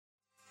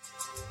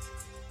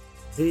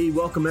Hey,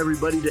 welcome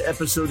everybody to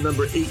episode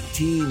number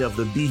 18 of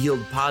the Be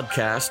Healed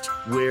podcast,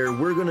 where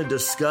we're going to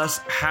discuss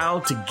how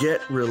to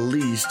get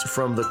released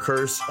from the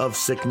curse of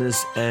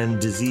sickness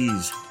and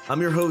disease. I'm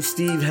your host,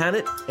 Steve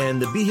Hannett,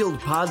 and the Be Healed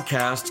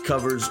podcast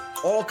covers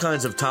all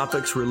kinds of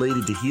topics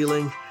related to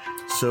healing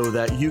so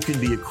that you can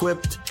be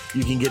equipped,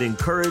 you can get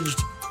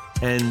encouraged,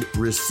 and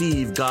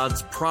receive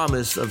God's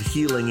promise of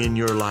healing in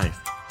your life.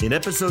 In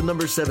episode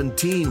number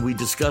 17, we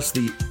discuss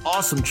the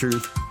awesome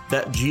truth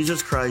that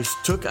Jesus Christ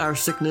took our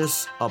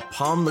sickness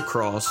upon the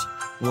cross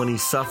when he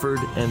suffered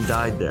and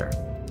died there.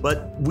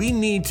 But we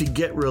need to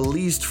get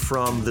released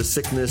from the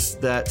sickness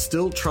that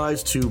still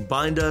tries to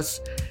bind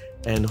us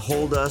and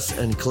hold us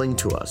and cling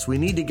to us. We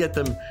need to get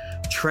them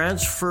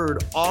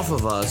transferred off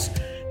of us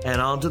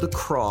and onto the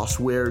cross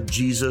where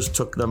Jesus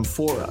took them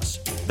for us.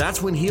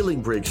 That's when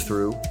healing breaks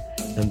through,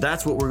 and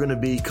that's what we're going to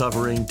be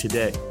covering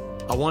today.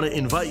 I want to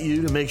invite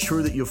you to make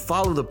sure that you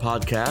follow the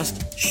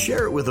podcast,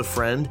 share it with a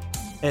friend,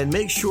 and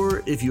make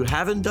sure, if you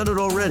haven't done it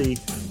already,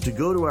 to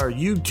go to our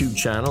YouTube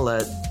channel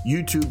at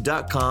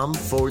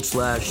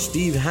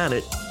youtube.com/Steve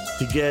Hannett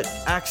to get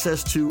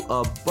access to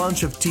a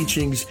bunch of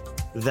teachings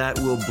that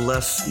will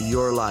bless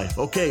your life.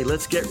 Okay,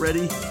 let's get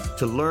ready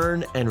to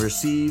learn and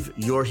receive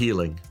your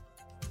healing.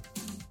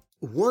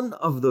 One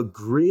of the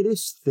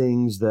greatest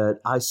things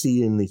that I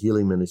see in the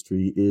healing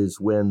ministry is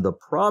when the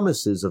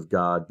promises of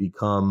God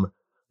become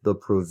the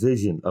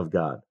provision of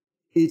God.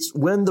 It's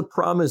when the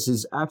promise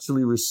is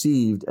actually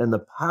received and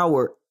the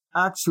power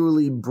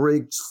actually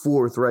breaks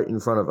forth right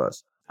in front of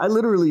us. I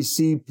literally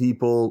see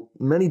people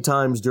many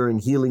times during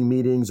healing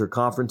meetings or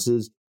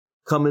conferences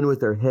come in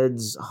with their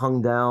heads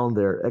hung down,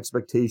 their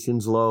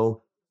expectations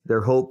low,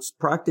 their hopes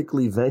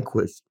practically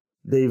vanquished.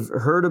 They've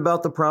heard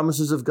about the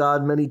promises of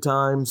God many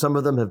times. Some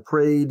of them have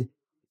prayed,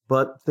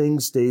 but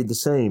things stayed the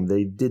same.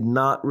 They did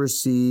not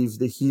receive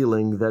the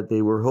healing that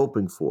they were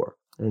hoping for.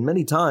 And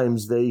many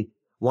times they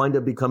wind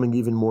up becoming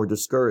even more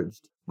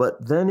discouraged.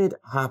 But then it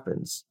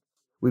happens.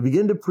 We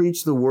begin to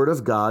preach the word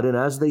of God, and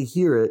as they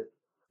hear it,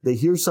 they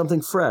hear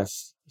something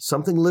fresh,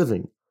 something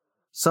living,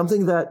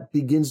 something that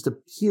begins to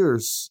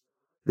pierce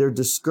their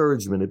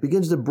discouragement. It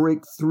begins to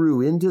break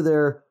through into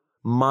their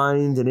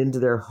mind and into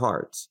their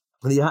hearts.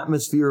 And the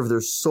atmosphere of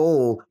their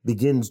soul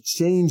begins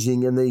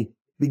changing, and they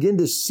begin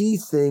to see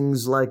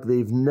things like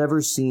they've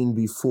never seen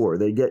before.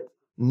 They get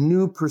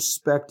new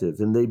perspective,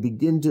 and they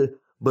begin to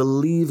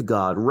believe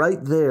God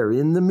right there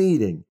in the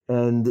meeting,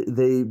 and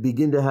they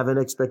begin to have an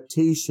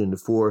expectation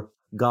for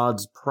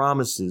God's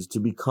promises to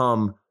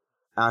become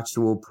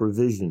actual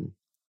provision.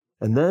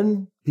 And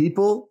then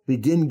people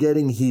begin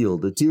getting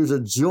healed. The tears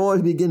of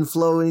joy begin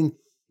flowing.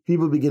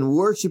 People begin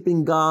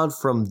worshiping God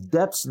from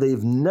depths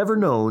they've never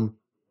known,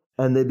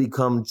 and they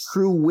become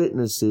true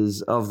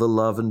witnesses of the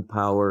love and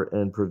power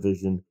and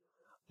provision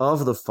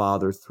of the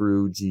Father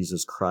through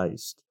Jesus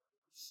Christ.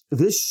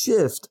 This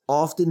shift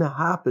often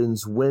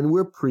happens when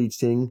we're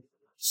preaching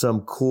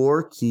some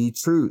core key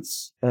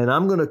truths. And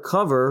I'm going to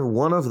cover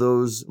one of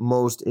those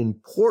most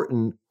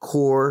important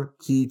core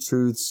key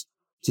truths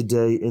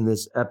today in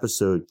this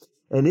episode.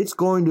 And it's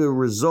going to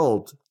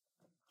result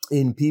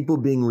in people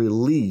being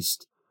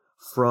released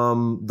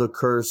from the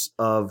curse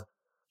of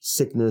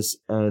sickness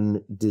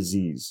and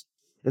disease.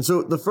 And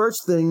so the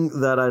first thing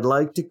that I'd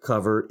like to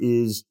cover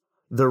is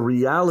the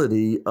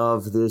reality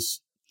of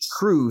this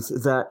truth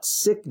that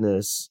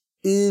sickness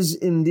is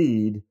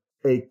indeed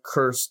a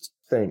cursed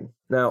thing.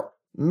 Now,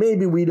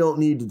 maybe we don't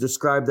need to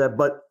describe that,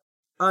 but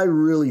I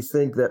really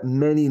think that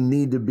many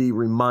need to be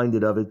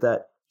reminded of it,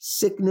 that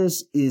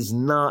sickness is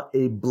not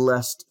a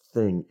blessed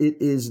thing.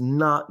 It is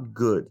not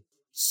good.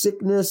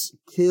 Sickness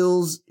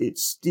kills, it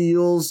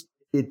steals,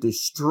 it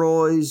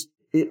destroys,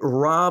 it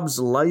robs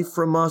life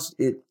from us,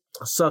 it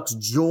sucks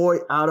joy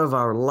out of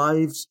our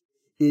lives,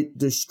 it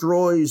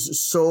destroys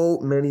so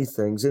many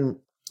things. And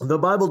the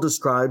Bible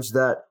describes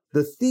that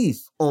the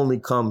thief only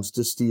comes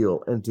to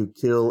steal and to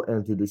kill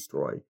and to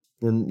destroy.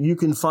 And you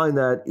can find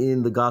that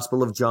in the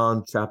Gospel of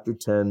John, chapter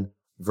 10,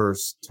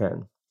 verse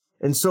 10.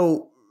 And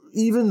so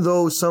even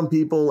though some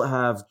people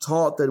have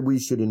taught that we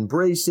should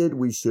embrace it,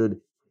 we should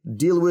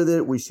deal with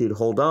it, we should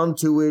hold on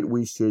to it,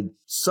 we should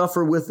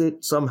suffer with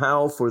it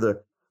somehow for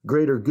the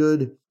greater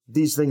good,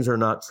 these things are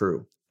not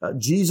true.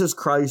 Jesus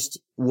Christ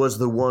was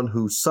the one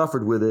who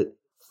suffered with it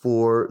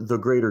for the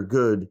greater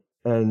good,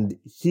 and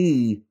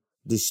he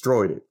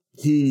destroyed it.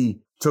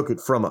 He took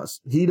it from us.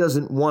 He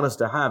doesn't want us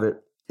to have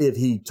it if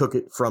he took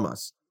it from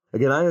us.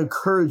 Again, I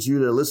encourage you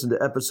to listen to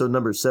episode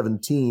number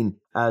 17,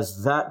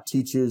 as that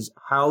teaches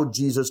how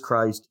Jesus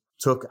Christ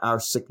took our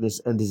sickness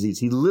and disease.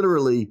 He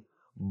literally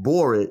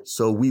bore it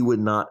so we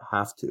would not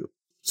have to.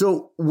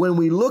 So when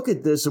we look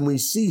at this and we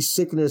see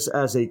sickness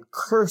as a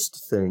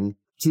cursed thing,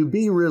 to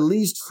be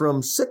released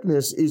from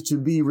sickness is to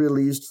be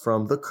released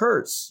from the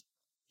curse.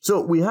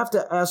 So we have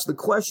to ask the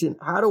question,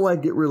 how do I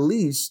get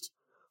released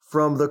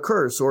from the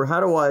curse? Or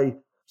how do I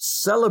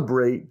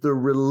celebrate the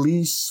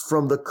release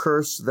from the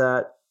curse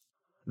that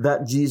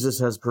Jesus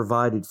has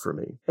provided for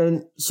me?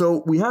 And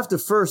so we have to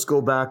first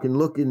go back and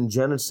look in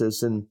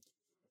Genesis and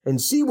And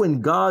see,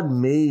 when God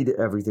made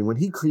everything, when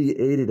he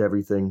created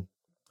everything,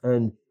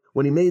 and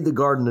when he made the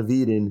Garden of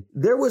Eden,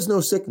 there was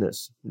no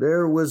sickness.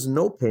 There was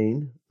no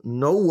pain,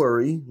 no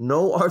worry,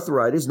 no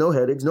arthritis, no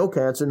headaches, no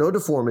cancer, no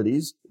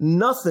deformities,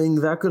 nothing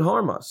that could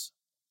harm us.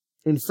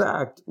 In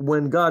fact,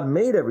 when God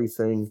made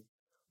everything,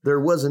 there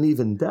wasn't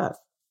even death.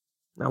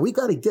 Now, we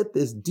got to get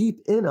this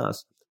deep in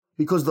us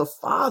because the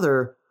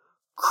Father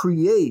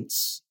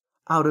creates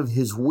out of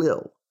his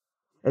will.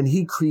 And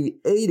he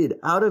created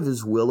out of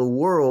his will a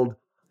world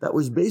that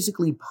was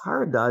basically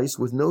paradise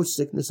with no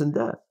sickness and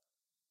death.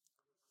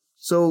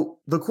 So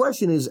the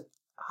question is,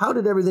 how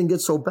did everything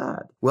get so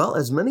bad? Well,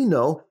 as many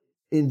know,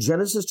 in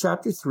Genesis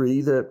chapter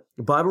 3, the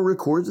Bible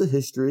records the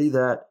history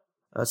that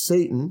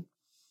Satan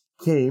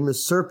came, the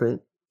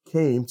serpent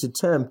came to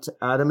tempt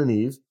Adam and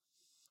Eve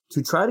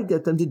to try to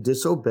get them to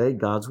disobey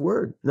God's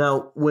word.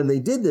 Now, when they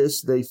did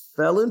this, they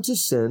fell into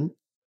sin,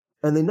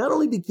 and they not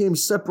only became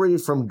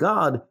separated from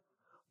God,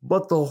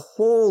 but the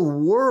whole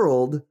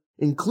world,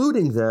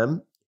 including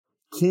them,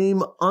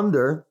 came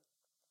under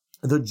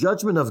the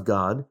judgment of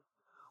God,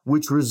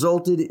 which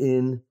resulted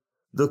in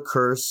the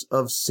curse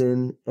of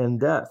sin and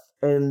death.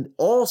 And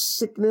all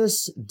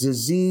sickness,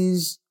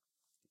 disease,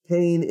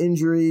 pain,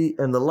 injury,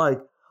 and the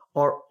like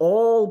are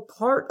all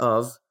part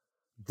of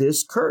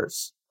this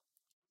curse.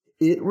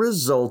 It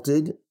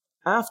resulted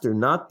after,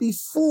 not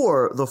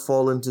before the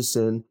fall into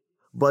sin,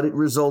 but it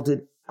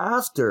resulted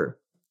after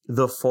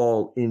the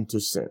fall into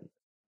sin.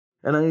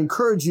 And I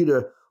encourage you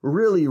to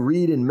really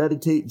read and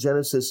meditate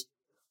Genesis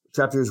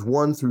chapters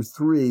 1 through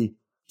 3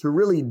 to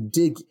really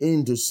dig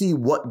in to see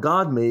what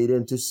God made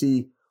and to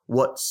see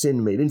what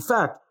sin made. In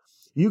fact,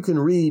 you can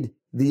read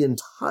the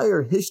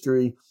entire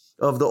history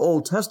of the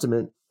Old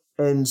Testament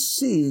and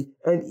see,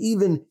 and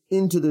even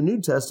into the New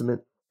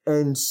Testament,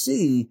 and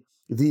see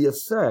the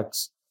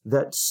effects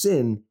that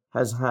sin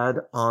has had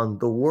on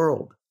the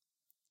world.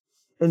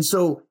 And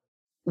so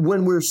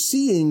when we're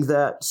seeing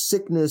that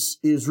sickness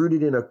is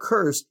rooted in a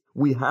curse,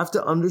 we have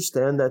to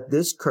understand that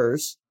this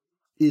curse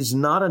is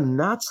not a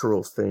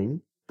natural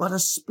thing, but a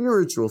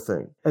spiritual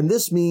thing. And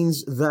this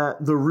means that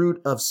the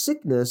root of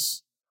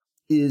sickness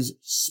is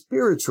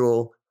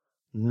spiritual,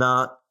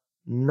 not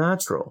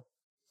natural.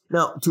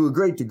 Now, to a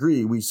great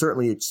degree, we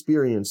certainly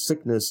experience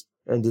sickness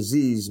and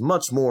disease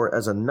much more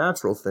as a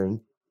natural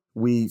thing.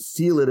 We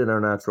feel it in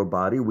our natural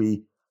body.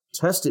 We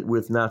test it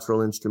with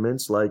natural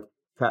instruments like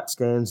CAT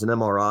scans and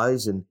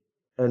MRIs,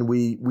 and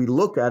we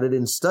look at it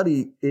and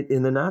study it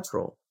in the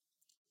natural.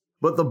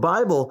 But the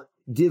Bible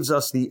gives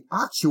us the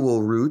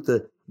actual root,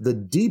 the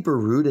deeper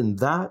root, and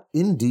that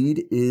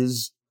indeed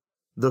is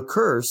the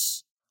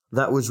curse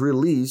that was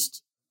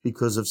released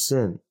because of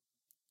sin.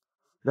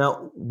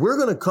 Now, we're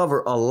going to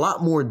cover a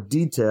lot more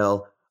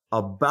detail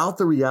about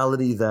the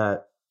reality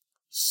that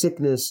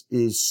sickness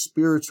is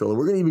spiritual. And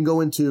we're going to even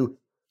go into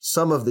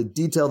some of the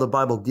detail the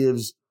Bible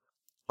gives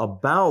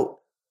about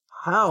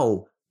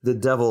how the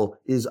devil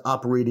is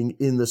operating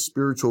in the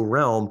spiritual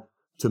realm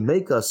to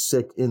make us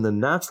sick in the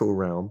natural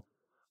realm.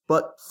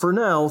 But for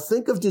now,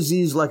 think of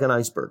disease like an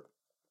iceberg.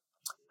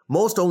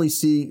 Most only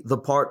see the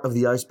part of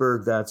the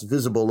iceberg that's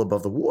visible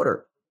above the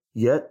water,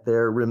 yet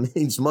there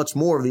remains much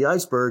more of the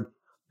iceberg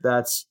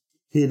that's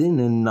hidden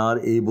and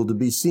not able to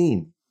be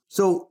seen.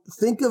 So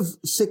think of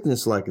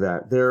sickness like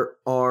that. There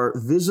are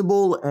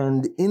visible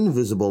and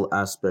invisible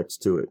aspects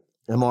to it.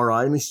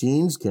 MRI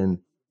machines can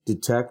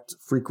detect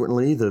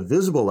frequently the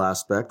visible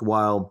aspect,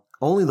 while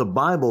only the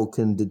Bible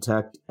can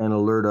detect and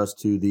alert us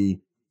to the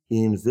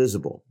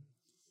invisible.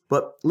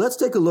 But let's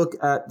take a look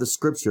at the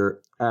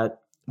scripture, at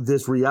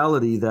this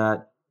reality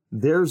that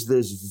there's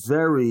this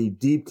very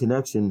deep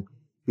connection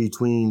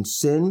between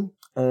sin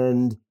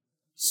and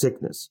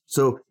sickness.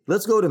 So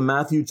let's go to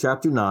Matthew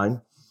chapter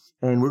 9,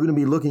 and we're going to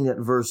be looking at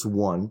verse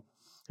 1.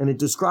 And it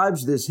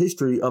describes this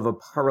history of a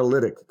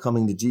paralytic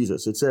coming to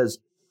Jesus. It says,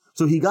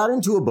 "So he got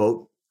into a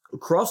boat,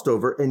 crossed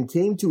over, and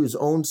came to his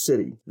own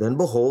city. Then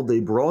behold, they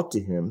brought to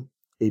him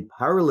a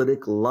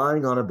paralytic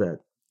lying on a bed.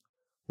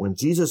 When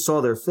Jesus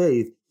saw their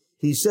faith,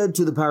 he said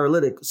to the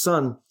paralytic,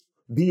 'Son,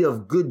 be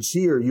of good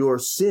cheer, your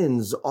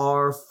sins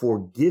are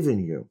forgiven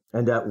you.'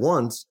 And at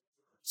once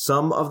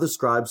some of the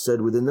scribes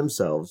said within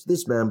themselves,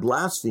 'This man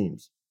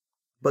blasphemes.'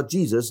 But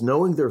Jesus,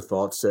 knowing their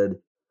thoughts, said,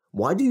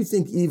 'Why do you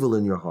think evil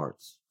in your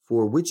hearts?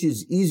 For which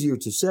is easier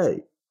to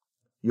say,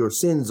 your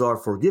sins are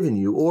forgiven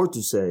you, or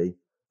to say,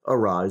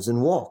 arise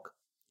and walk?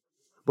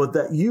 But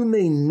that you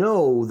may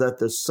know that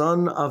the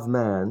Son of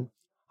Man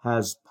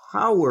has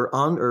power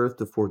on earth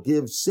to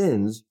forgive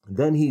sins.'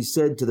 Then he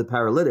said to the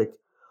paralytic,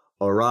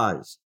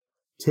 'Arise,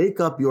 take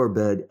up your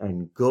bed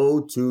and go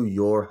to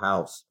your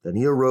house.' Then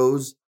he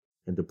arose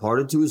and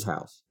departed to his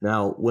house.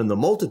 Now, when the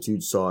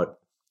multitude saw it,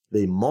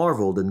 they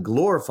marveled and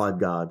glorified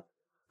God,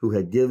 who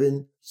had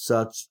given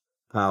such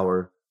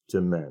power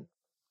to men."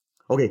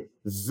 Okay,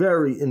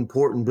 very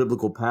important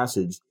biblical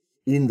passage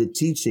in the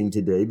teaching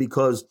today,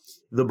 because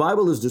the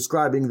Bible is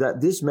describing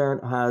that this man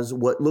has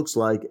what looks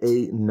like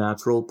a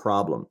natural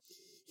problem.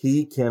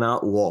 He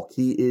cannot walk.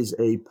 He is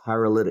a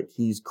paralytic.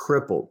 He's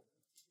crippled.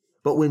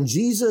 But when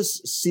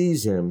Jesus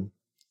sees him,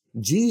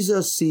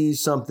 Jesus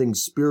sees something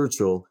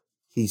spiritual.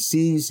 He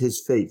sees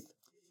his faith.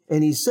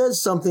 And he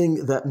says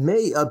something that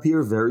may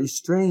appear very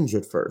strange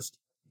at first.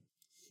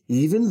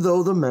 Even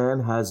though the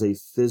man has a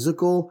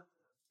physical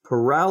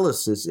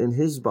paralysis in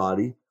his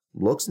body,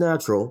 looks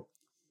natural,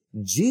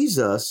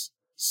 Jesus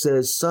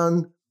says,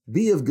 son,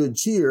 be of good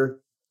cheer.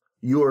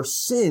 Your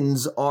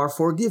sins are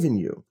forgiven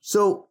you.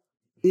 So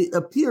it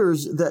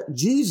appears that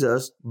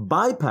Jesus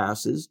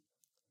bypasses,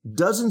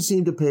 doesn't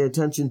seem to pay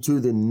attention to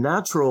the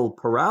natural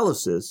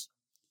paralysis,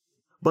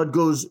 but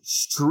goes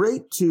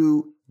straight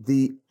to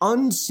the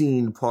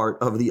unseen part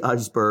of the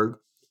iceberg,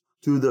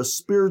 to the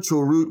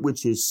spiritual root,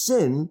 which is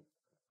sin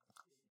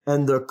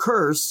and the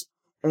curse,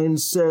 and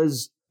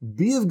says,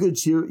 be of good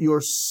cheer,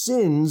 your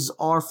sins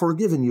are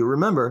forgiven you.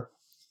 Remember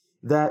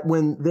that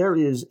when there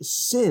is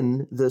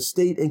sin, the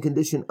state and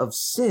condition of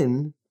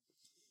sin,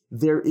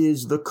 there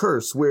is the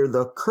curse. Where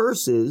the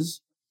curse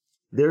is,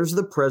 there's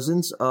the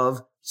presence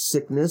of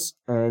sickness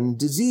and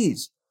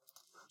disease.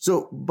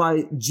 So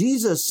by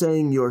Jesus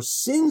saying your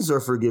sins are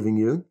forgiven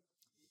you,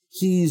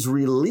 he's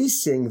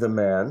releasing the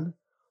man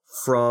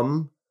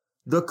from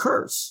the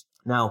curse.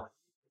 Now,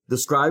 the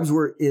scribes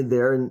were in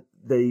there and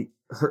they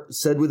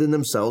said within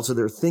themselves, so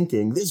they're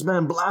thinking, this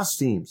man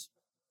blasphemes.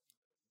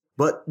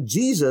 But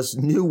Jesus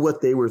knew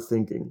what they were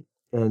thinking.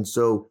 And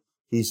so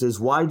he says,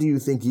 why do you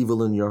think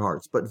evil in your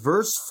hearts? But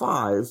verse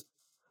 5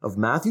 of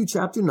Matthew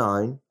chapter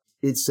 9,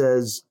 it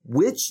says,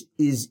 which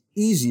is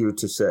easier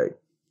to say,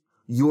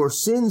 your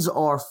sins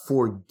are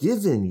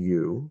forgiven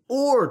you,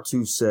 or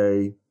to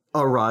say,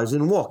 arise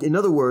and walk? In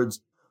other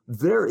words,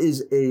 there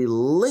is a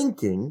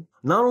linking,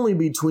 not only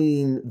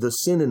between the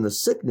sin and the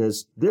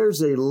sickness,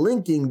 there's a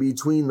linking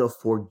between the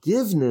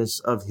forgiveness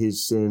of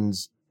his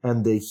sins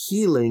and the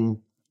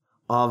healing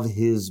of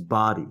his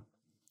body.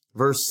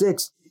 Verse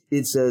 6,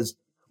 it says,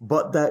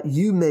 but that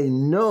you may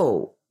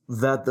know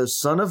that the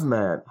Son of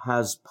Man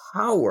has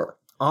power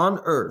on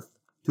earth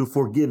to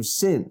forgive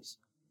sins.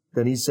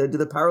 Then he said to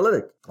the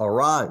paralytic,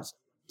 arise,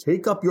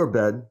 take up your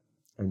bed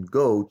and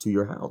go to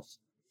your house.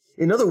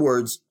 In other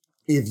words,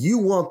 if you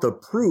want the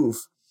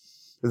proof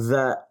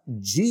that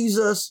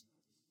Jesus,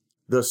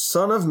 the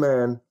Son of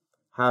Man,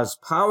 has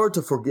power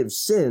to forgive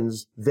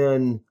sins,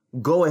 then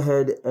go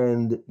ahead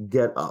and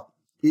get up.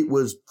 It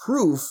was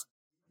proof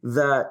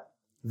that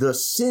the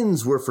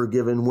sins were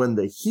forgiven when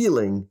the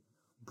healing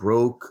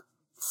broke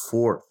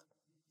forth.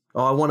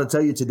 Oh, I want to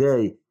tell you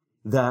today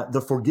that the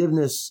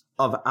forgiveness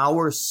of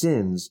our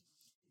sins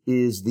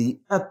is the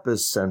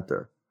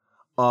epicenter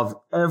of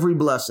every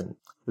blessing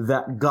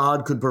that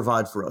God could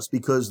provide for us,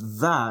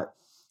 because that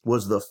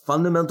was the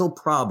fundamental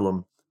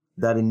problem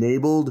that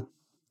enabled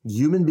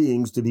human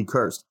beings to be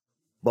cursed.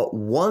 But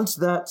once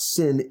that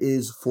sin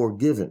is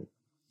forgiven,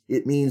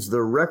 it means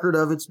the record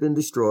of it's been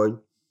destroyed,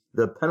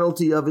 the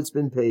penalty of it's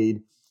been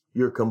paid,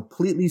 you're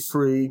completely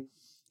free.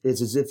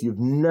 It's as if you've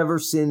never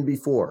sinned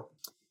before.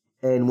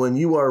 And when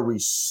you are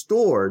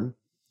restored,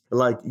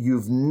 like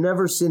you've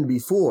never sinned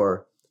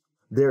before,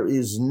 there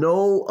is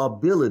no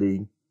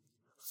ability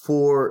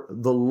for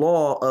the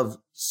law of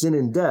sin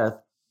and death,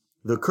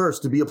 the curse,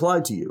 to be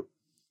applied to you.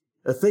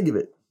 Think of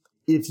it.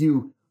 If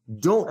you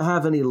don't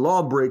have any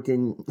law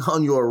breaking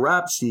on your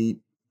rap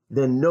sheet,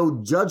 then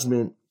no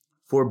judgment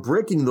for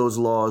breaking those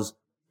laws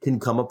can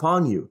come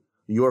upon you.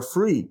 You're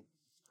free.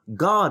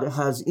 God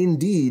has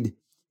indeed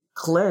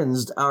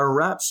cleansed our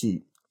rap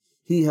sheet.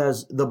 He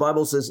has, the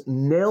Bible says,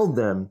 nailed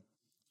them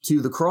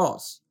to the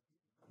cross.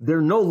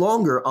 They're no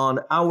longer on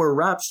our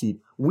rap sheet.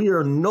 We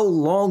are no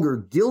longer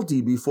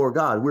guilty before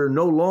God. We're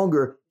no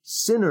longer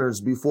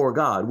sinners before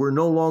God. We're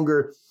no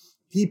longer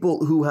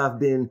people who have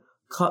been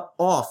cut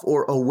off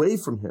or away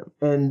from him.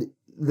 And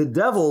the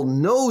devil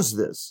knows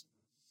this,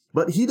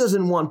 but he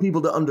doesn't want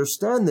people to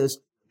understand this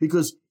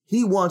because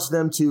he wants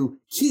them to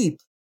keep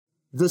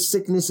the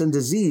sickness and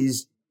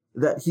disease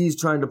that he's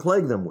trying to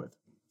plague them with.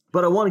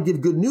 But I want to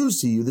give good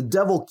news to you. The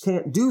devil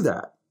can't do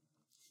that.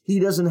 He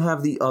doesn't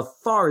have the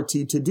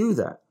authority to do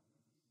that.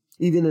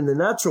 Even in the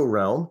natural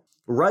realm,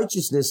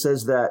 righteousness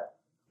says that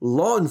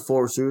law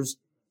enforcers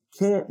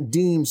can't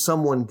deem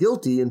someone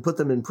guilty and put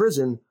them in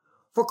prison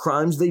for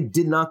crimes they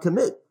did not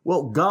commit.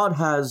 Well, God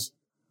has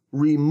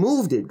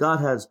removed it. God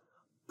has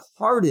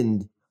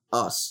pardoned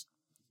us.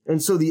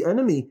 And so the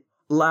enemy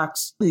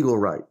lacks legal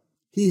right.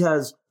 He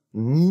has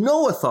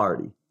no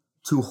authority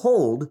to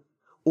hold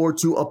or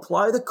to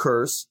apply the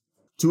curse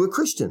to a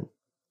Christian,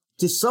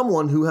 to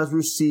someone who has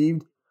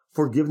received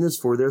forgiveness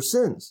for their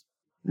sins.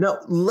 Now,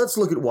 let's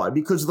look at why.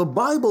 Because the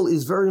Bible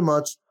is very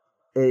much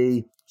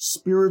a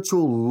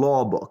spiritual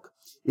law book.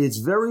 It's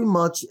very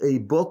much a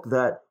book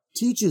that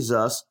teaches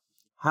us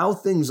how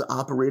things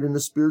operate in the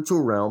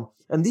spiritual realm.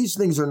 And these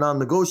things are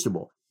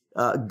non-negotiable.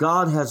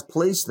 God has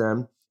placed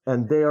them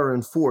and they are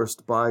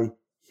enforced by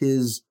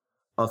his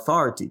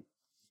authority.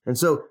 And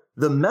so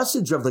the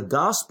message of the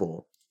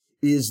gospel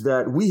is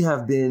that we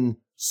have been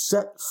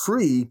set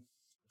free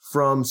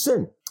from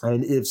sin.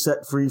 And if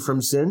set free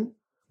from sin,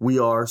 we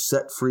are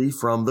set free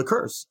from the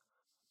curse.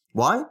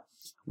 Why?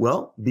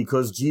 Well,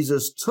 because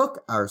Jesus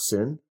took our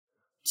sin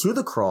to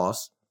the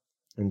cross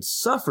and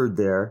suffered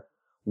there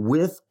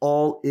with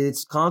all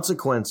its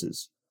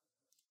consequences.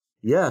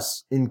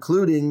 Yes,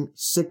 including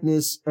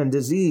sickness and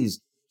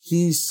disease.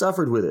 He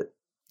suffered with it.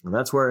 And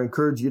that's where I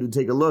encourage you to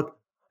take a look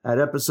at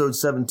episode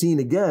 17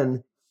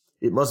 again.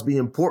 It must be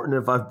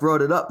important if I've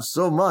brought it up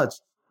so much,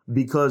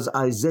 because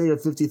Isaiah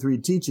 53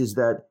 teaches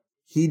that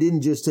he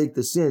didn't just take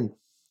the sin,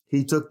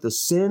 he took the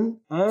sin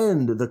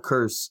and the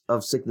curse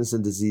of sickness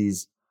and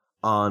disease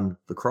on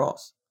the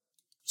cross.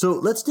 So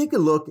let's take a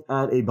look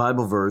at a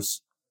Bible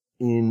verse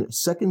in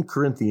 2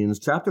 Corinthians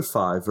chapter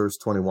 5, verse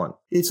 21.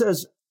 It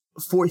says,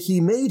 "For he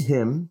made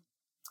him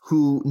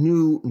who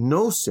knew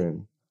no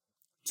sin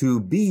to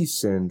be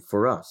sin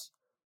for us,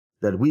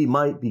 that we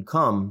might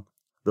become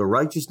the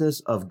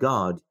righteousness of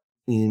God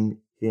in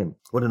him."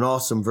 What an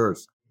awesome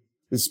verse.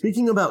 It's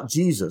speaking about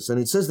Jesus, and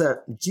it says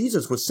that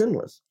Jesus was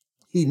sinless.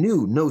 He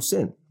knew no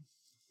sin.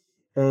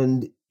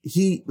 And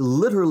he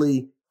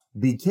literally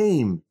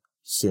became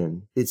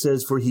sin. It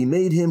says, "For he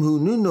made him who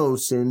knew no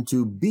sin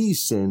to be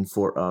sin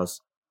for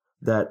us,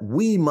 that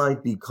we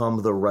might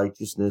become the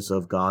righteousness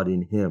of God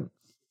in him."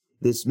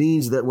 This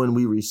means that when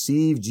we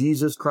receive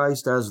Jesus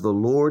Christ as the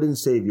Lord and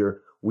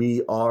Savior,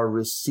 we are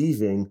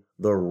receiving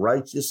the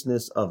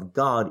righteousness of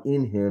God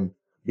in him,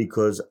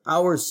 because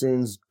our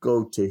sins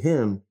go to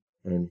him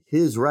and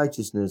his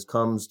righteousness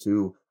comes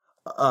to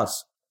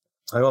us.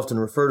 I often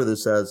refer to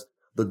this as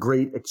the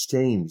great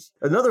exchange.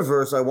 Another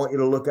verse I want you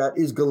to look at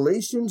is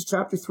Galatians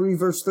chapter 3,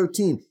 verse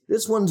 13.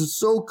 This one's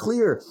so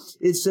clear.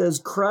 It says,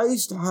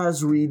 "Christ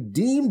has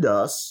redeemed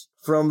us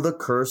from the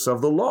curse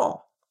of the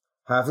law,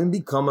 having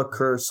become a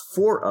curse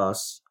for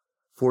us,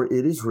 for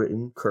it is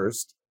written,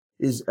 cursed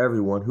is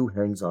everyone who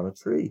hangs on a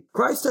tree."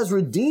 Christ has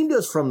redeemed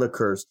us from the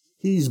curse.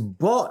 He's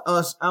bought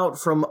us out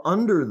from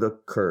under the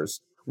curse.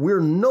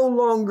 We're no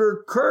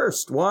longer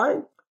cursed.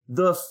 Why?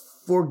 The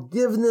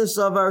forgiveness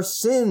of our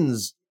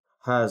sins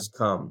has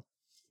come.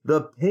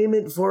 The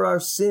payment for our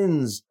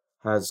sins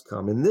has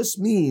come. And this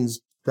means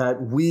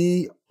that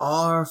we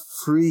are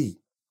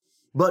free.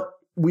 But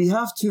we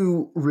have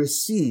to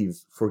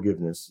receive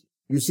forgiveness.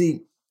 You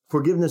see,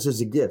 forgiveness is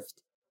a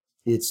gift.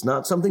 It's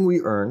not something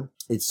we earn.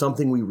 It's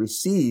something we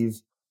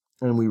receive,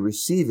 and we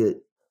receive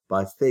it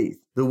by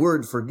faith. The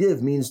word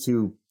forgive means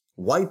to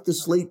wipe the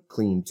slate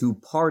clean, to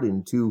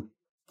pardon, to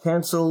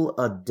cancel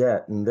a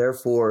debt. And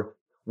therefore,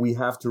 we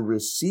have to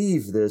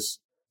receive this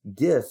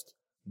gift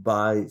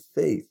by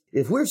faith.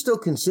 If we're still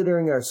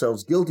considering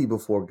ourselves guilty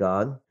before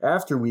God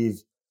after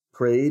we've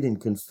prayed and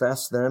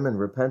confessed them and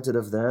repented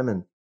of them,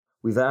 and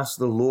we've asked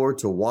the Lord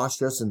to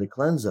wash us and to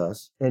cleanse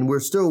us, and we're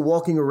still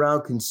walking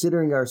around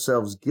considering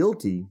ourselves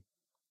guilty,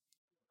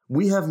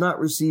 we have not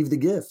received the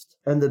gift,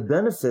 and the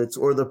benefits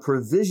or the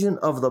provision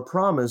of the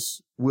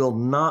promise will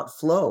not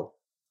flow.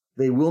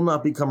 They will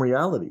not become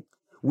reality.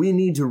 We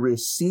need to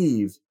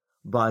receive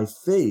by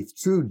faith,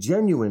 true,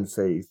 genuine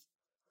faith,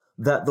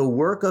 that the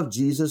work of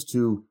Jesus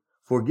to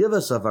forgive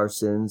us of our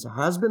sins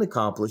has been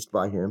accomplished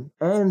by him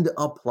and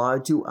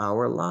applied to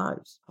our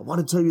lives. I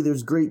want to tell you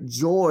there's great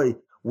joy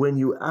when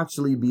you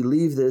actually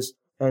believe this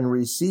and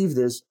receive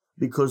this,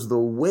 because the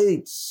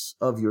weights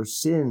of your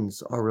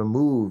sins are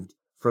removed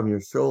from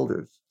your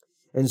shoulders.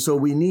 And so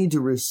we need to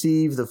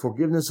receive the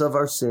forgiveness of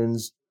our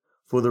sins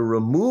for the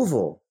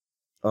removal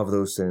of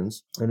those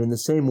sins. And in the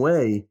same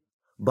way,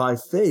 by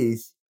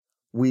faith,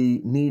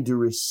 we need to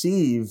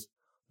receive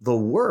the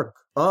work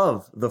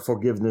of the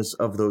forgiveness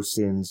of those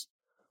sins,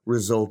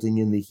 resulting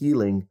in the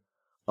healing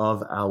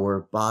of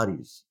our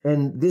bodies.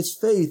 And this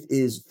faith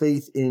is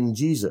faith in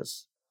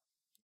Jesus.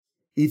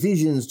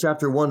 Ephesians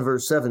chapter 1,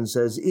 verse 7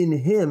 says, "In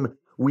him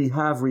we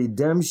have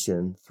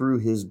redemption through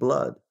his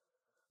blood,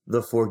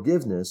 the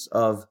forgiveness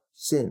of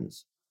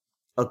sins,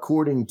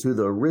 according to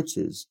the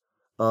riches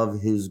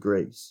of his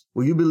grace."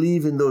 Will you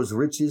believe in those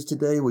riches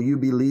today? Will you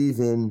believe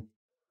in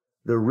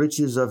the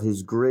riches of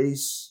his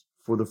grace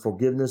for the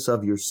forgiveness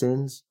of your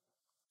sins?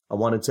 I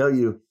want to tell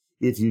you,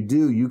 if you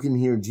do, you can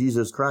hear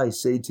Jesus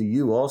Christ say to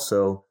you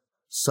also,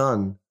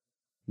 "Son,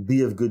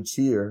 be of good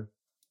cheer.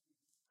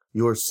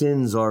 Your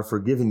sins are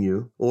forgiven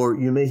you." Or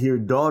you may hear,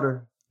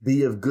 "Daughter,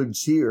 be of good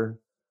cheer.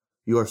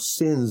 Your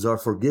sins are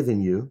forgiven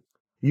you."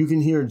 You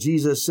can hear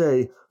Jesus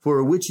say,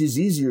 "For which is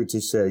easier to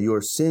say,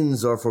 your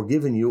sins are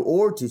forgiven you,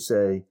 or to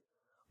say,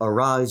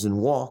 arise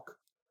and walk?"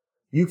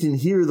 You can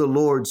hear the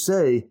Lord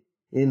say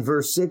in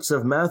verse 6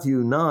 of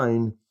Matthew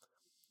 9,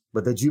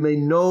 "But that you may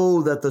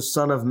know that the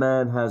Son of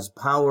Man has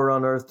power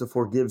on earth to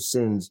forgive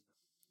sins."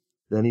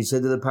 Then he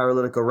said to the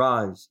paralytic,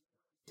 "Arise,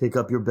 take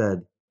up your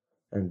bed,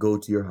 and go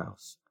to your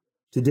house."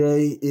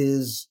 Today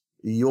is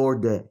your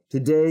day.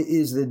 Today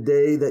is the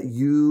day that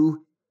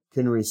you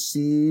can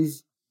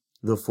receive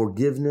the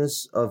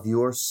forgiveness of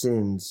your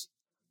sins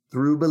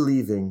through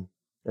believing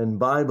and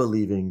by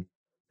believing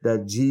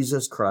that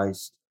Jesus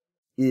Christ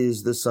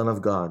is the Son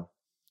of God,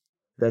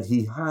 that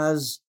he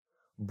has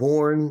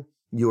borne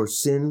your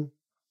sin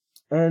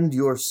and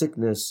your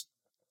sickness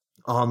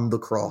on the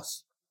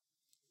cross.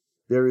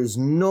 There is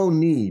no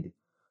need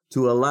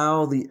to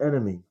allow the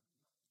enemy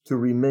to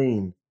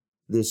remain,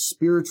 this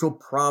spiritual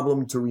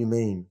problem to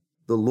remain.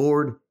 The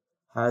Lord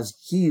has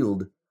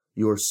healed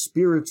your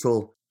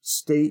spiritual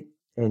state,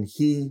 and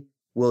he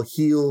will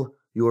heal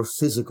your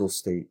physical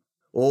state.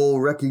 Oh,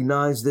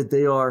 recognize that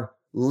they are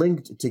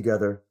linked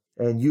together,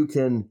 and you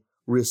can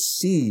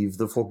receive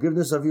the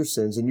forgiveness of your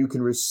sins, and you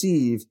can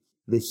receive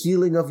the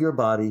healing of your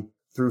body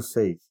through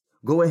faith.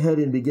 Go ahead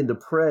and begin to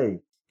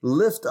pray.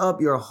 Lift up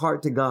your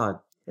heart to God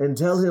and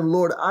tell him,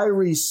 Lord, I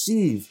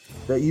receive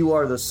that you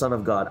are the Son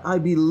of God. I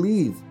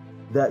believe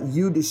that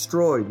you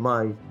destroyed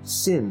my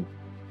sin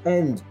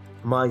and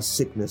my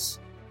sickness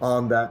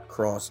on that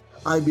cross.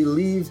 I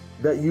believe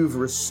that you've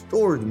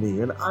restored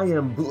me, and I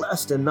am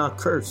blessed and not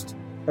cursed.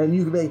 And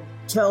you may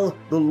tell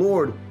the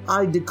Lord,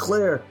 I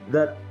declare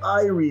that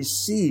I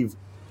receive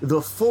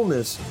the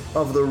fullness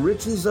of the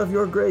riches of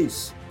your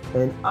grace.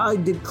 And I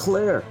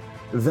declare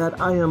that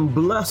I am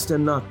blessed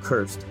and not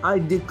cursed. I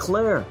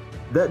declare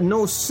that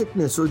no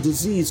sickness or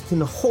disease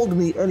can hold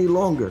me any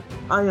longer.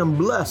 I am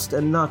blessed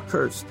and not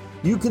cursed.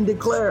 You can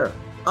declare,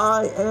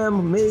 I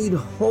am made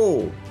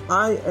whole.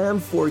 I am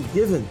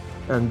forgiven,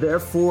 and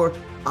therefore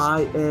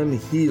I am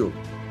healed.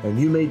 And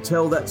you may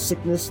tell that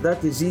sickness,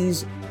 that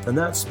disease, and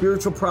that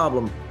spiritual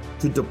problem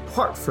to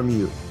depart from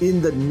you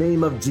in the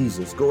name of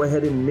Jesus. Go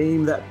ahead and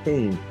name that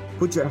pain.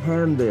 Put your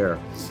hand there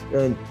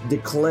and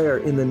declare,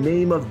 in the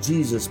name of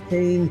Jesus,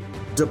 pain,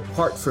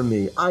 depart from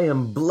me. I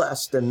am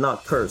blessed and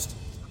not cursed.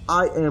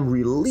 I am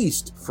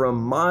released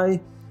from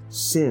my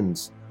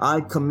sins.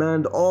 I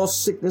command all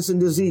sickness and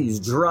disease,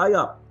 dry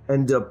up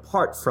and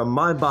depart from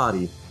my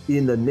body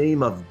in the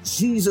name of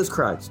Jesus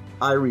Christ.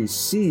 I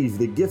receive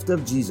the gift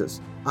of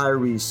Jesus. I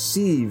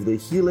receive the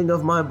healing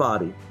of my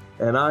body.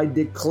 And I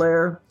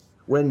declare,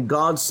 when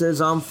God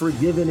says I'm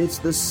forgiven, it's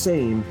the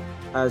same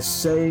as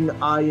saying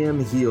I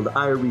am healed.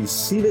 I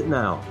receive it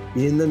now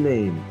in the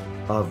name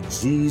of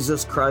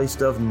Jesus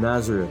Christ of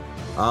Nazareth.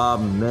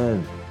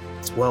 Amen.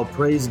 Well,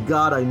 praise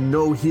God. I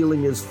know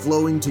healing is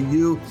flowing to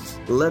you.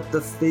 Let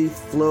the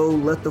faith flow.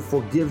 Let the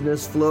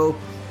forgiveness flow.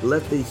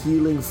 Let the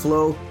healing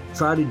flow.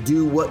 Try to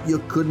do what you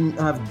couldn't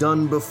have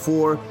done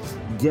before.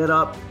 Get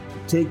up,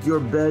 take your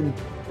bed,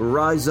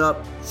 rise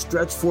up,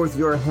 stretch forth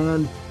your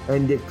hand,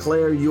 and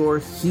declare you're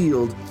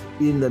healed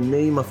in the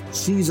name of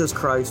Jesus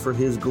Christ for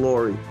his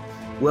glory.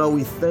 Well,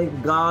 we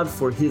thank God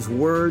for his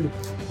word.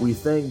 We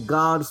thank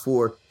God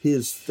for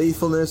his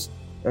faithfulness.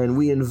 And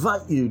we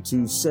invite you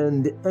to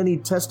send any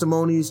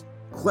testimonies,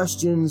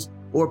 questions,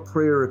 or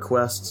prayer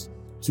requests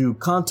to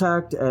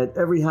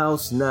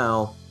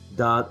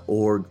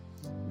contact@everyhousenow.org.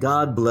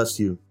 God bless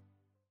you.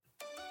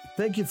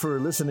 Thank you for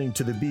listening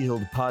to the Be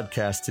Healed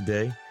podcast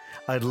today.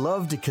 I'd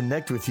love to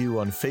connect with you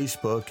on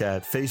Facebook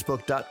at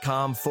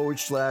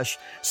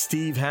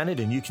facebook.com/Steve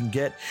Hannett, and you can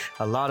get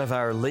a lot of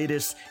our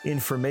latest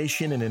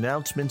information and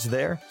announcements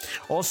there.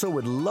 Also,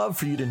 would love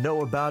for you to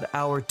know about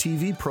our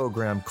TV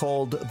program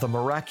called The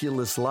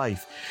Miraculous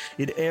Life.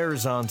 It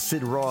airs on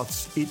Sid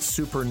Roth's It's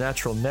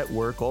Supernatural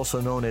Network,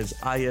 also known as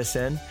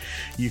ISN.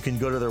 You can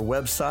go to their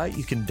website.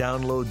 You can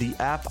download the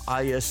app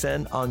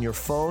ISN on your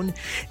phone,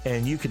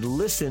 and you can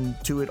listen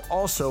to it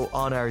also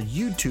on our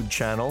YouTube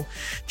channel.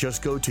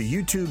 Just go to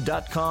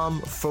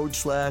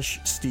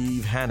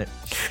youtube.com/Steve Hannett.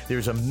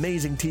 There's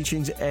amazing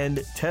teachings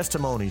and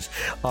testimonies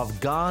of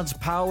God's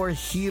power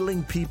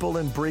healing people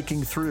and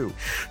breaking through.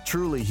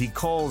 Truly, he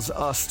calls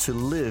us to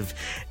live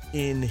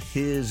in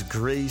his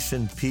grace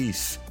and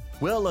peace.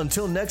 Well,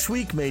 until next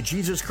week, may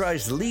Jesus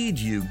Christ lead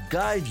you,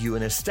 guide you,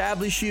 and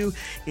establish you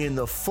in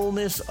the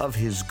fullness of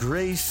his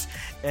grace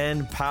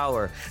and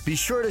power. Be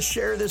sure to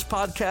share this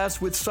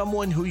podcast with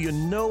someone who you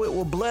know it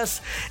will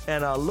bless,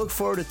 and I'll look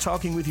forward to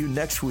talking with you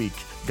next week.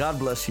 God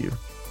bless you.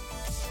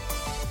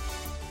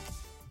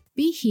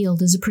 Be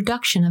Healed is a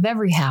production of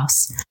Every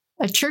House,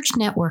 a church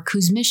network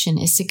whose mission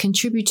is to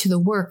contribute to the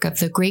work of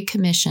the Great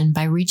Commission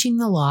by reaching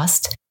the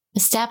lost,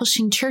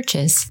 establishing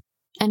churches,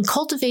 and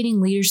cultivating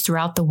leaders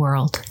throughout the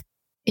world.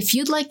 If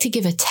you'd like to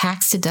give a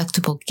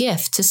tax-deductible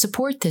gift to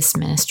support this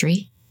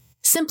ministry,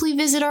 simply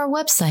visit our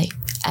website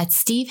at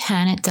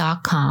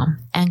stevehannett.com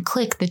and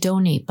click the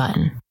donate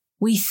button.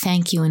 We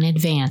thank you in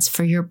advance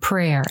for your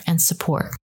prayer and support.